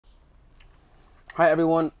Hi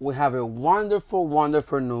everyone, we have a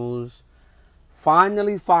wonderful news.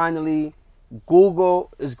 Finally,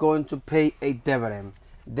 Google is going to pay a dividend.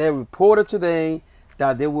 They reported today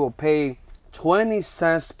that they will pay 20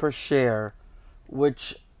 cents per share,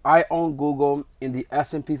 which I own Google in the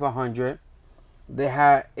S&P 500. They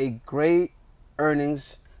had a great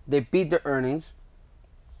earnings. They beat the earnings.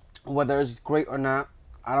 Whether it's great or not,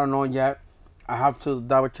 I don't know yet. I have to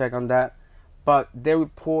double check on that. But they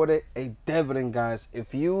reported a dividend, guys.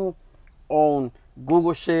 If you own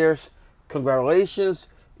Google shares, congratulations.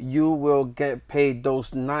 You will get paid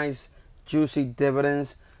those nice, juicy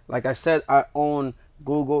dividends. Like I said, I own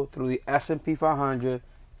Google through the S&P 500,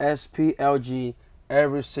 SPLG,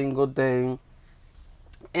 every single day.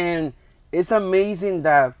 And it's amazing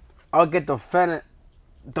that I'll get the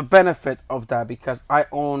benefit of that because I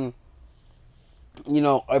own,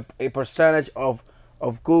 a percentage of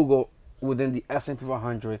Google within the S&P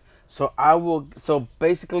 500. So so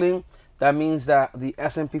basically that means that the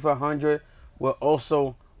S&P 500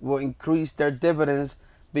 will increase their dividends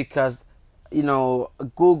because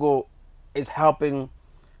Google is helping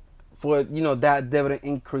for that dividend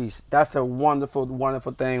increase. That's a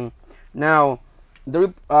wonderful thing. Now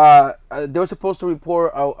they were supposed to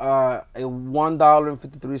report a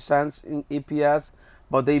 $1.53 in EPS,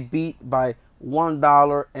 but they beat by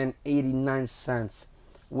 $1.89,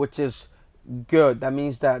 which is good. That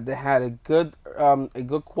means that they had a good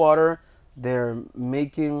quarter. They're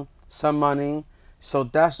making some money. So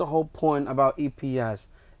that's the whole point about EPS.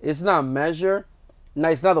 It's not a measure. No,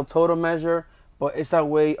 it's not a total measure, but it's a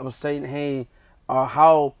way of saying, hey,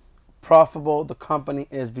 how profitable the company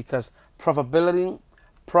is, because profitability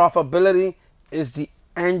is the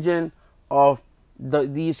engine of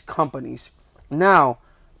these companies. Now,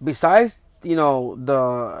 besides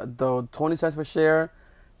the 20 cents per share,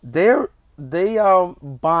 they are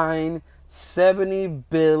buying $70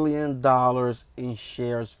 billion in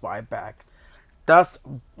shares buyback. That's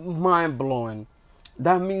mind blowing.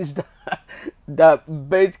 That means that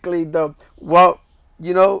basically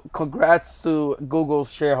congrats to Google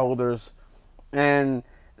shareholders, and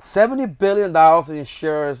 $70 billion in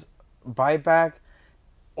shares buyback.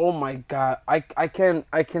 Oh my God, I can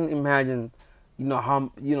imagine,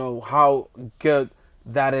 how good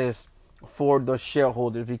that is for the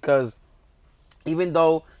shareholders, because even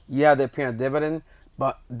though, yeah, they're paying a dividend,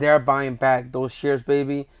 but they're buying back those shares,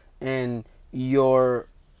 baby, and your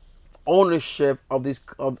ownership of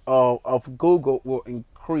of Google will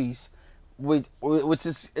increase, which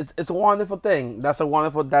is it's a wonderful thing. That's a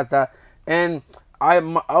wonderful that. And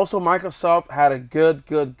also Microsoft had a good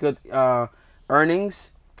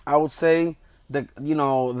earnings. I would say the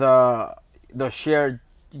share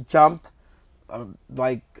jumped,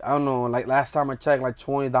 like I don't know, like last time I checked, like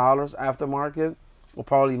 $20 after market, or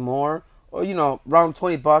probably more, or around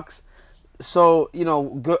 $20. So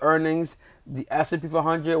good earnings. The S&P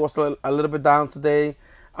 500 was a little bit down today,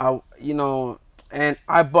 and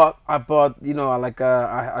I bought like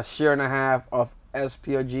a share and a half of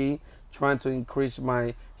SPLG, trying to increase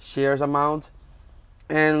my shares amount.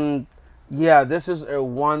 And yeah, this is a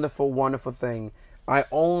wonderful thing. I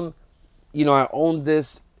own I own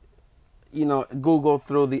this Google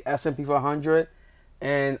through the S&P 500,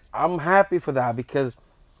 and I'm happy for that because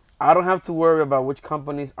I don't have to worry about which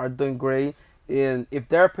companies are doing great, and if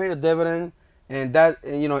they're paying a dividend, and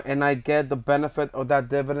I get the benefit of that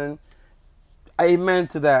dividend. Amen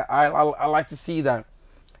to that. I like to see that.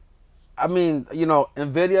 I mean,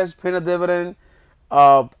 Nvidia is paying a dividend,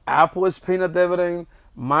 Apple is paying a dividend,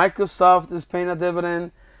 Microsoft is paying a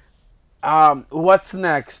dividend. What's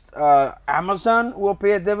next? Amazon will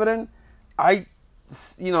pay a dividend. I,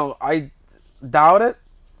 I doubt it,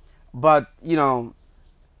 but who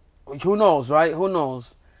knows, right? Who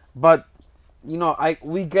knows? But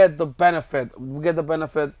we get the benefit. We get the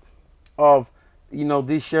benefit of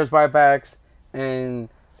these shares buybacks and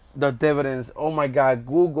the dividends. Oh my God,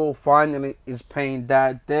 Google finally is paying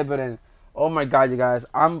that dividend. Oh my God, you guys,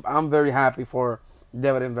 I'm very happy for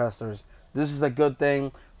dividend investors. This is a good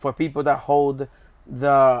thing for people that hold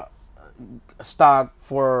the stock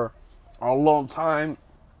for a long time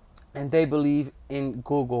and they believe in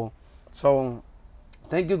Google. So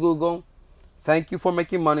thank you, Google. Thank you for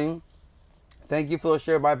making money. Thank you for the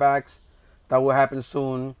share buybacks that will happen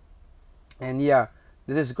soon. And yeah,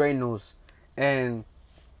 this is great news. And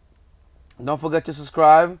don't forget to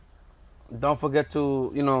subscribe. Don't forget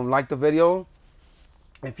to like the video.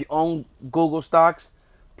 If you own Google stocks,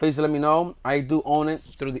 please let me know. I do own it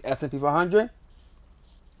through the S&P 500.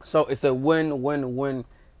 So it's a win-win-win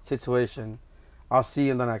situation. I'll see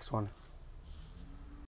you in the next one.